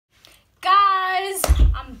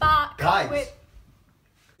guys. Wait.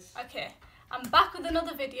 Okay, I'm back with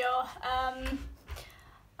another video.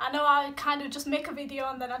 I know I kind of just make a video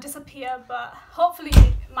and then I disappear, but hopefully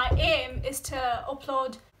my aim is to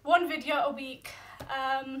upload one video a week.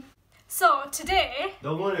 So today,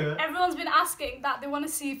 everyone's been asking that they want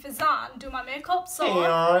to see Fizan do my makeup. So,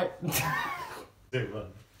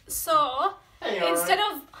 instead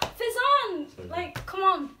of Fizan, like, come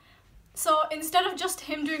on. So instead of just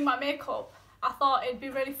him doing my makeup, I thought it'd be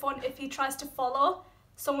really fun if he tries to follow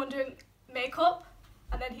someone doing makeup,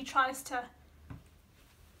 and then he tries to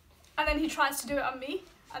do it on me,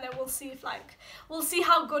 and then we'll see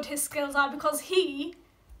how good his skills are, because he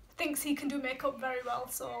thinks he can do makeup very well.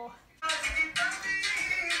 So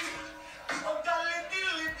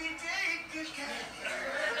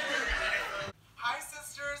hi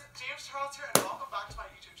sisters, James Charles here, and welcome back to my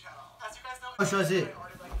YouTube channel. As you guys know, What show is it?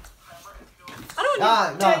 I don't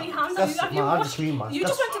want dirty hands. You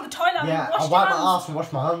just went to the toilet and washed I'll your wipe my hands. ass and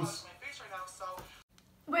wash my hands.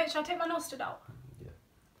 Wait, should I take my nose stud out? Yeah.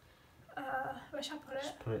 Where should I put it?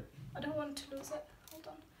 Just put it. I don't want to lose it. Hold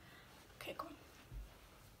on. Okay, go on.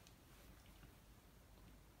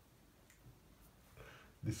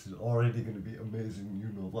 This is already going to be amazing, you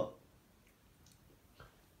know what?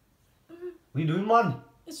 What are you doing, man?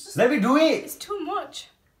 It's just, let me do it! It's too much.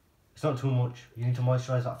 It's not too much. You need to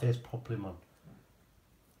moisturise that face properly, man.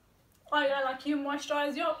 Oh yeah, like you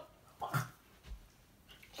moisturise your...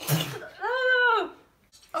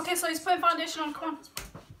 Okay, so he's putting foundation on, come on.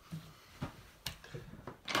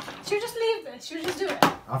 Should we just leave this? Should we just do it?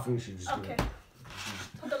 I think we should just do okay. it.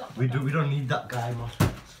 Put the lock We down. don't need that guy, man.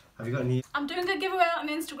 Have you got any? I'm doing a giveaway on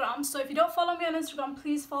Instagram, so if you don't follow me on Instagram,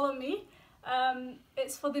 please follow me.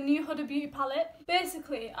 It's for the new Huda Beauty palette.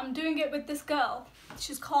 Basically, I'm doing it with this girl.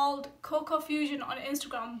 She's called Coco Fusion on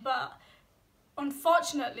Instagram, but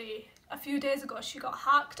unfortunately, a few days ago, she got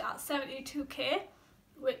hacked at 72k,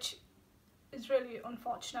 which is really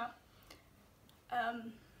unfortunate.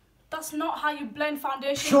 That's not how you blend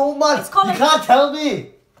foundation. Show, man! It's called You can't tell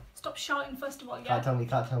me! Stop shouting, first of all, yeah? You can't tell me, you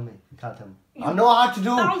can't tell me. You can't tell me. I know how to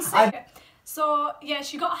do. So, yeah,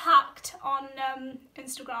 she got hacked on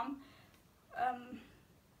Instagram.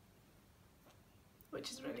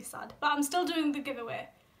 Which is really sad, but I'm still doing the giveaway,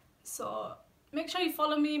 so make sure you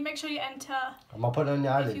follow me, make sure you enter. Am I putting it on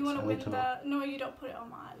your eyelids? If you want to win no, you don't put it on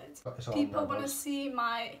my eyelids. People want to see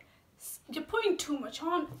my... You're putting too much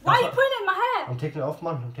on. Why are you putting it in my hair? I'm taking it off,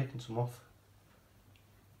 man. I'm taking some off.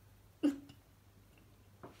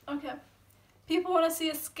 Okay, people want to see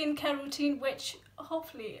a skincare routine, which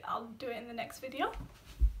hopefully I'll do it in the next video.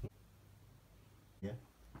 Yeah,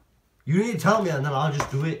 you need to tell me and then I'll just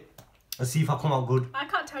do it and see if I come out good. I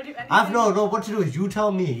can't tell you anything. No, what to do is you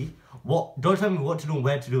tell me don't tell me what to do and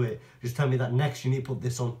where to do it. Just tell me that next you need to put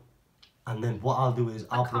this on, and then what I'll do is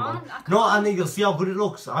I'll put it on. No, and then you'll see how good it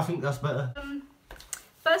looks. I think that's better.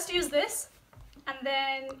 First use this, and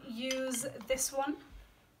then use this one.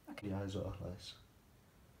 Okay. The eyes are nice.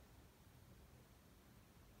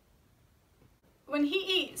 When he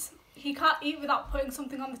eats, he can't eat without putting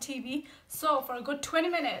something on the TV. So for a good 20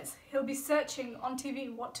 minutes, he'll be searching on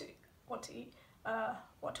TV what to eat,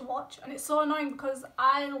 what to watch, and it's so annoying because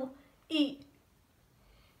I'll eat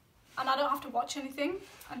and I don't have to watch anything,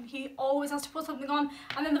 and he always has to put something on.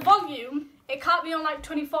 And then the volume, it can't be on like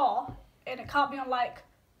 24, and it can't be on like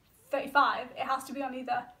 35. It has to be on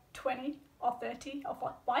either 20 or 30 or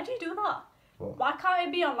 40. Why do you do that? What? Why can't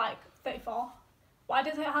it be on like 34? Why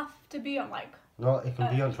does it have to be on like... No, it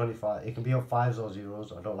can be on 25. It can be on 5s or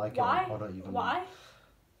 0s. I don't like why? it. I don't even. Why?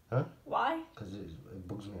 Huh? Why? Because it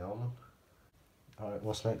bugs me out, man. Alright,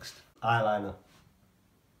 what's next? Eyeliner.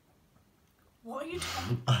 What are you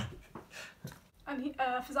doing? And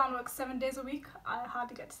Fizan works 7 days a week. I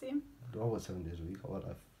hardly get to see him. I don't work 7 days a week.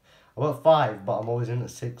 I work 5, but I'm always in at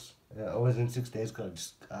 6. Yeah, always in 6 days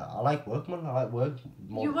because I like work, man. I like work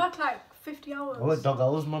more. You work like 50 hours. I work dog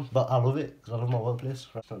hours, man, but I love it because I love my workplace.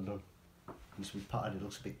 That's not done. It needs to be patted. It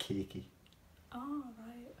looks a bit cakey. Oh,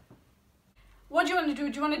 right. What do you want to do?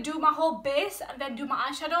 Do you want to do my whole base and then do my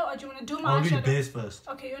eyeshadow, or do you want to do my eyeshadow? I'll do the base first.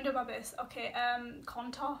 Okay, you want to do my base. Okay,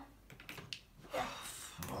 contour. Yeah.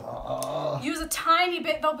 Oh. Use a tiny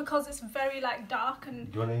bit though because it's very like dark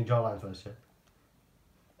and... Do you want any jawline first, yeah?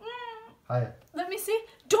 Higher. Let me see.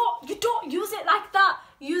 You don't use it like that.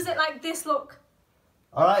 Use it like this, look.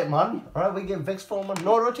 Alright, man. Alright, we get vexed for, man.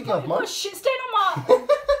 No, don't take it off, man. Oh, shit stain on my...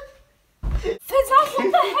 Fizan,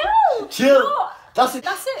 what the hell? Chill. No. That's it.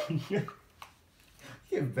 That's it.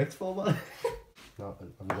 Get vexed for, man. No,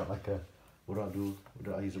 I've got like a... What do I do?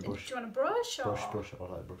 Do I use a brush? Do you want a brush or...? Brush. I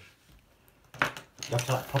like brush. You have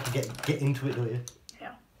to like proper get into it, don't you?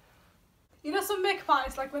 Yeah. You know some makeup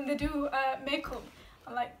artists, like when they do makeup,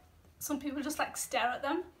 and like some people just like stare at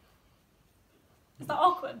them. Is that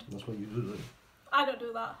awkward? That's what you do, right? I don't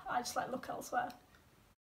do that. I just like look elsewhere.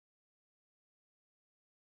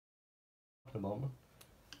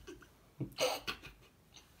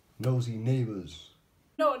 Nosy neighbours.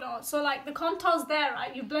 No. So like the contour's there,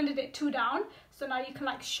 right? You blended it too down, so now you can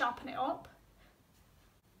like sharpen it up.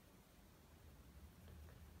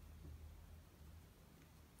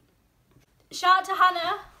 Shout out to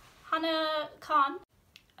Hannah Khan.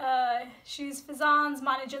 She's Fizan's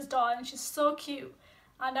manager's daughter, and she's so cute.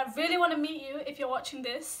 And I really want to meet you if you're watching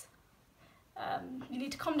this. You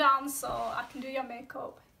need to come down so I can do your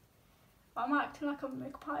makeup. I'm acting like I'm a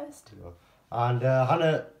makeup artist. Yeah. And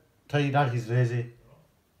Hannah, tell your dad he's lazy.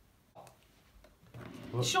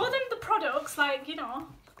 Show them the products, like, you know.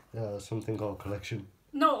 Yeah, something called Collection.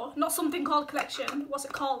 No, not something called Collection. What's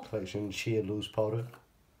it called? Collection Sheer Loose Powder.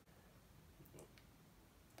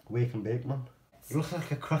 Wake and bake, man. You look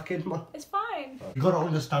like a crackhead, man. It's fine. You gotta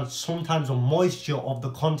understand, sometimes the moisture of the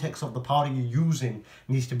context of the powder you're using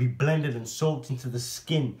needs to be blended and soaked into the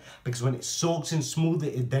skin, because when it soaks in smoothly,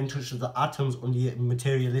 it then touches the atoms on the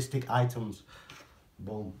materialistic items.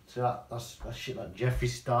 Boom. So that's shit like Jeffree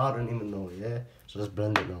Star don't even know, yeah? So let's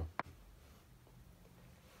blend it now.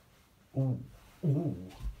 Ooh. Ooh.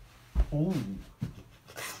 Ooh.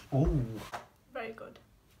 Ooh. Very good.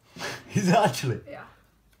 Is it actually? Yeah.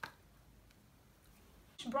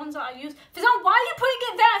 Bronzer I use. Fizan, why are you putting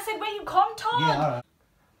it there? I said where you contour. Yeah, alright.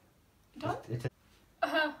 Done? It's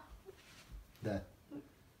there.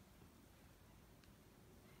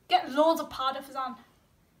 Get loads of powder, Fizan.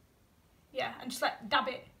 Yeah, and just like dab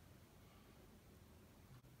it.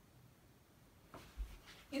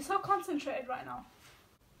 You're so concentrated right now.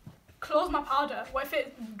 Close my powder. What if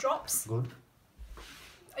it drops? Good.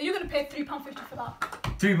 Are you gonna pay £3.50 for that?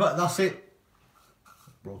 $3, that's it.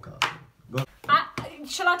 Broke out. Go.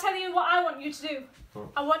 Shall I tell you what I want you to do? What?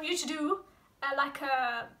 I want you to do like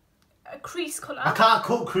a crease colour. I can't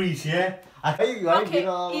cut crease, yeah? Okay,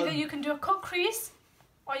 either you can do a cut crease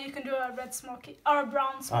or you can do a red smoky or a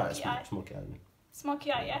brown smoky eye. Smoky eye.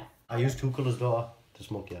 Smoky eye, yeah? I use two colours, daughter, to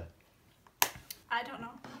smoky eye. I don't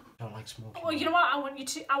know. I don't like smoky. Well, you know what? I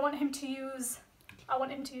want him to use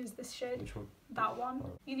this shade. Which one? That one.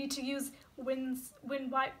 You need to use wind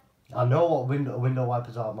wipe. I know what window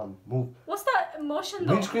wipers are, man. Move. What's that motion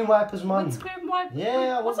though? Windscreen wipers, man. Windscreen wipe.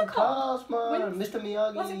 Yeah, I what's want it the called? cars, man. Mr.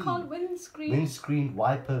 Miyagi. What's it called? Windscreen. Windscreen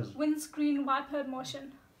wipers. Windscreen wiper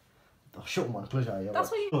motion. Oh, shut up, man. Close your eye. Yeah,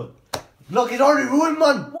 That's what you. Look, it's already ruined,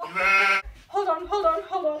 man. What? Hold on. Hold on.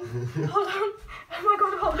 Oh my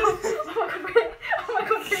god, hold on. Oh my god, wait. Oh my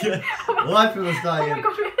god, wait. Yeah. Oh my Wiping was dying. Oh my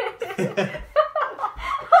god,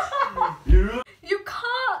 wait. You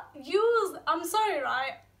can't use. I'm sorry,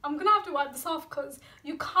 right? I'm gonna have to wipe this off because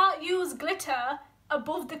you can't use glitter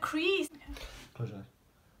above the crease. Close your eyes.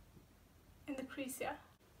 In the crease, yeah.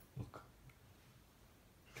 Look.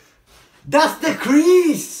 That's the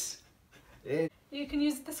crease! You can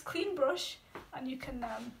use this clean brush and you can,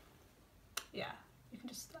 yeah, you can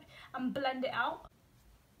just like, and blend it out.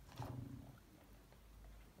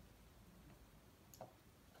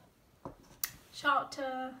 Shout out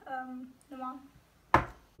to Naman.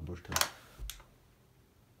 Brush too.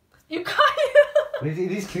 You can't. It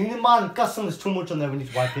is cleaning, man. Custom, there's too much on there. We need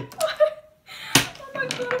to wipe it. Oh my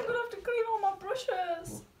god, I'm gonna have to clean all my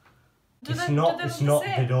brushes. It's not.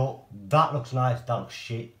 They don't. That looks nice. That looks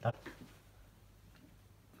shit.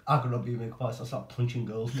 I could not be a makeup artist. I start punching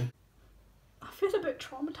girls. Man. I feel a bit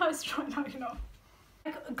traumatized right now, you know.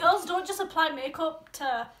 Like, girls don't just apply makeup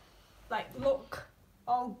to like look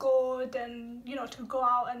all good and, you know, to go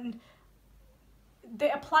out, and they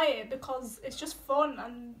apply it because it's just fun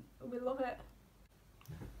and we love it.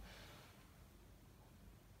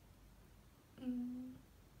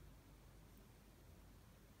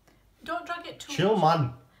 Don't drag it too Chill, much.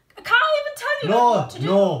 man. I can't even tell you what to do.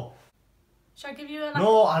 No. Should I give you a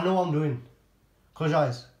No, I know what I'm doing. Close your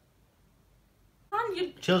eyes. Man,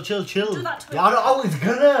 you Chill. do that to Yeah, I was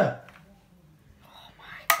gonna. Oh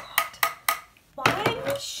my god. Why are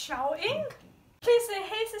you shouting? Please say,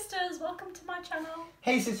 hey sisters, welcome to my channel.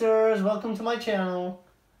 Hey sisters, welcome to my channel.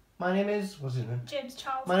 My name is, what's his name? James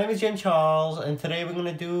Charles. My name is James Charles, and today we're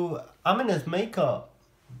gonna do Amina's makeup.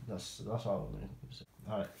 That's all we're gonna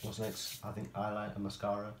do. Alright, what's next? I think eyeliner,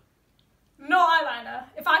 mascara. No eyeliner.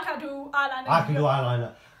 If I can't do eyeliner, I can do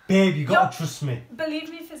eyeliner. Babe, you gotta trust me.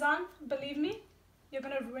 Believe me, Fizan, believe me, you're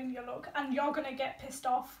gonna ruin your look and you're gonna get pissed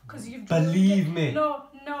off because you've Believe me. No,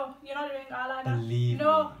 you're not doing eyeliner. Believe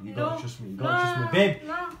me. You gotta trust me. You gotta trust me. Babe,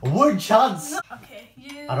 No. one chance. No. Okay,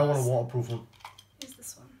 use... I don't want a waterproof one. Use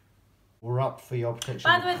this one. Wrapped for your protection.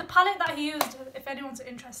 By the way, the palette that he used, if anyone's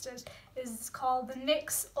interested, is called the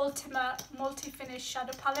NYX Ultimate Multi-Finish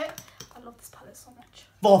Shadow Palette. I love this palette so much.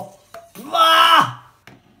 Ah!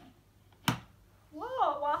 What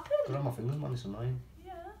happened? Put it on my fingers, man. It's annoying.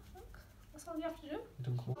 Yeah, look. That's all you have to do. It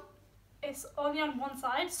don't come up. It's only on one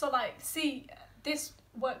side, so like, see, this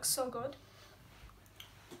works so good.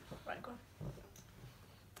 Right, go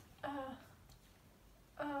on.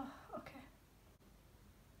 Okay.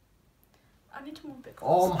 I need to move a bit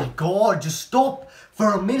closer. Oh my god, just stop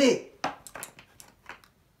for a minute.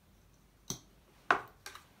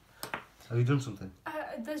 Have you done something?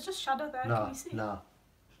 There's just shadow there, Nah, can you see? nah.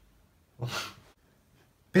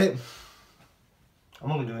 Babe, I'm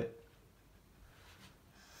not gonna do it.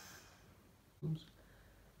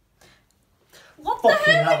 What the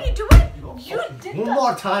Fucking hell hell. are you doing? You did One that.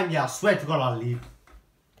 more time, yeah, I swear to God I'll leave.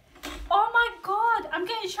 Oh my god, I'm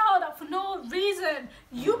getting shouted at for no reason.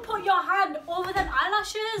 You put your hand over them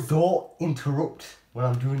eyelashes. Don't interrupt when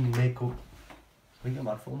I'm doing your makeup. Are you getting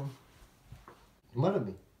mad for, man? You mad at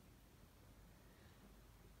me?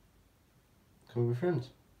 Can we be friends?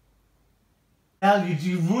 Hell,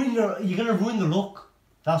 you're gonna ruin the look.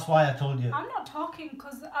 That's why I told you. I'm not talking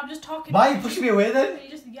because I'm just talking. Why are you pushing me away then?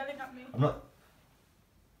 You're just yelling at me. I'm not.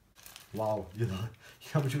 Wow, you're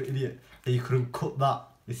how much of an idiot that you couldn't cut that.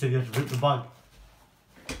 You said you had to rip the bag.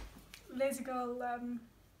 Lazy girl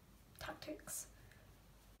tactics.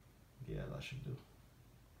 Yeah, that should do.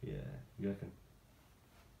 Yeah, you reckon?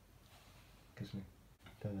 Kiss me.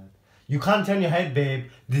 Turn that. You can't turn your head, babe.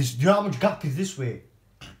 This, do you know how much gap is this way?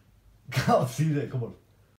 Can't see that. Come on.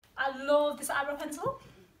 I love this eyebrow pencil.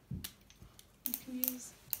 You can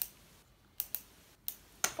use.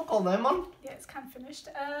 Fuck all them, man. Yeah, it's kind of finished.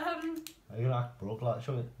 Are you gonna act broke like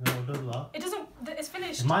show it? No, don't do that. It doesn't. It's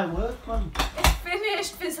finished. It's my work, man. It's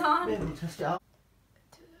finished, Fizan. Babe, we'll test it out.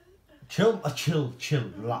 Chill.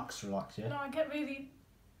 Relax, yeah. No, I get really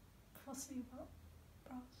fussy about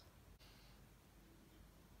brows.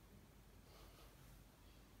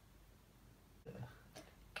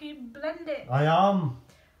 Can you blend it? I am.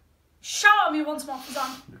 Shout at me once more,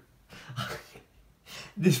 Fizan.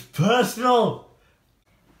 This personal.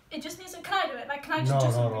 It just needs to. Can I do it? Like, can I just No, do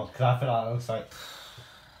no, something? no. Cause I feel like it looks like.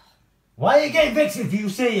 Why are you getting vexed if you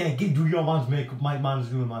say yeah? Do your man's makeup. My man's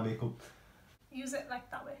doing my makeup. Use it like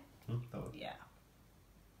that way. That way. Yeah.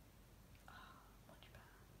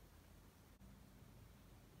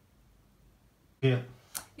 Yeah.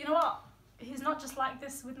 You know what? He's not just like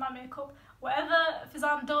this with my makeup. Whatever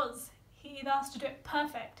Fizan does, he either has to do it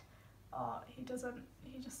perfect or he doesn't.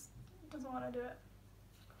 He just doesn't want to do it.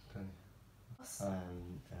 Okay.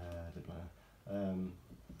 Lip liner.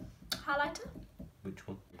 Highlighter. Which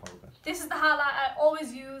one? Powder. This is the highlight I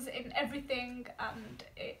always use in everything, and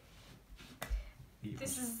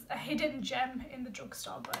this is a hidden gem in the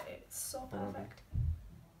drugstore, but it's so perfect.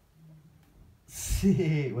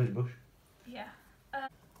 See, where's your brush? Yeah.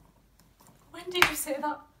 When did you say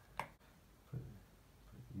that?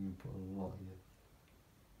 You put a lot here.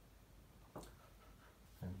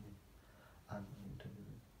 And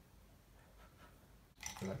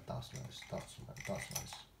I feel like that's nice. That's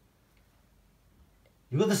nice.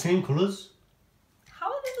 You got the same colours. How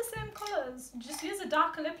are they the same colours? Just use a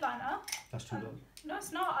darker lip liner. That's too dark. No,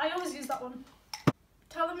 it's not. I always use that one.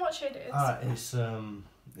 Tell them what shade it is. Alright, it's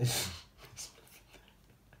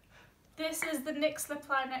This is the NYX lip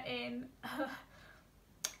liner in.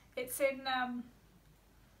 It's in.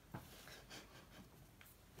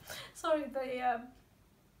 Sorry,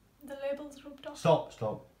 the label's rubbed off. Stop.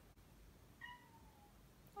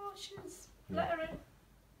 Oh, she's. Yeah. Let her in.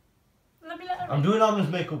 Let me let her I'm in. doing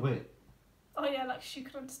honest makeup with Oh yeah, like she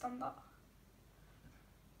could understand that.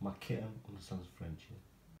 my kitten understands French. Yeah.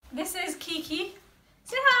 This is Kiki.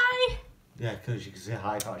 Say hi. Yeah, because she can say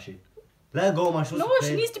hi, can't she? Let her go, man. She wants No, to play.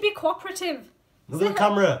 she needs to be cooperative. Look at the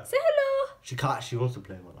camera. Say hello. She can't. She wants to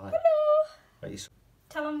play, man. Right. Hello. Right, so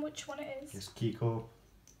Tell them which one it is. it's Kiko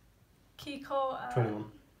Kiko. 21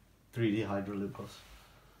 3D Hydro Lip Gloss.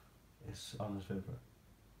 It's Anna's favourite.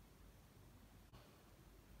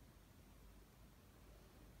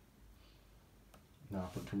 Nah, I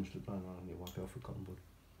put too much lip liner on and it won't go for cotton bud.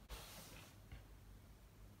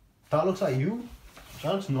 That looks like you.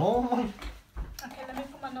 That's normal, man. Okay, let me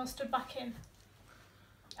put my nose stood back in.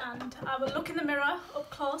 And I will look in the mirror up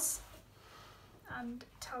close and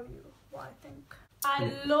tell you what I think.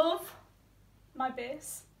 I love my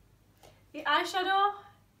base. The eyeshadow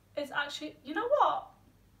is actually, you know what?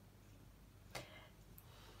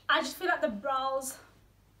 I just feel like the brows,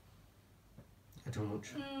 Too much.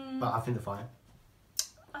 But I think they're fine.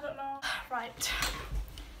 I don't know. Right.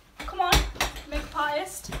 Come on, makeup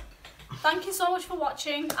artist. Thank you so much for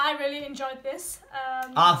watching. I really enjoyed this.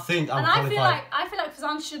 I think I'm and qualified. I feel like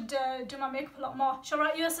Fazan should do my makeup a lot more. Shall I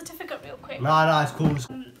write you a certificate real quick? Nah, it's cool.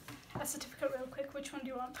 A certificate real quick. Which one do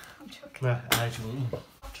you want? I'm joking. Nah,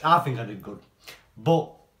 I think I did good.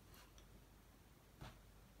 But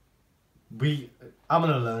I'm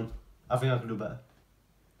gonna learn. I think I can do better.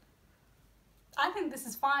 I think this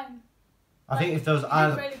is fine. I think if there was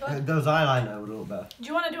eyeliner, it would look better. Do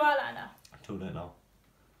you want to do eyeliner? Too late now.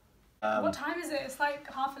 What time is it? It's like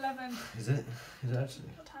 11:30. Is it? Is it actually?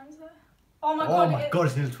 What time is it? Oh my Oh god. my god,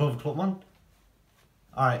 it's nearly 12 o'clock, man.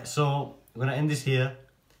 Alright, so we're gonna end this here.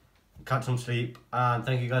 Catch some sleep. And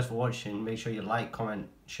thank you guys for watching. Make sure you like, comment,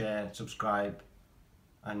 share, subscribe.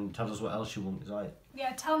 And tell us what else you want. Is that it?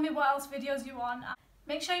 Yeah, tell me what else videos you want.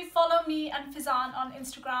 Make sure you follow me and Fazan on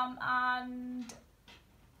Instagram, and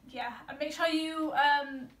yeah, and make sure you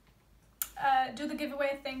do the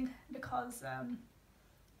giveaway thing because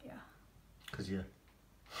yeah.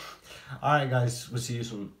 Alright guys, we'll see you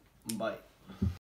soon. Bye.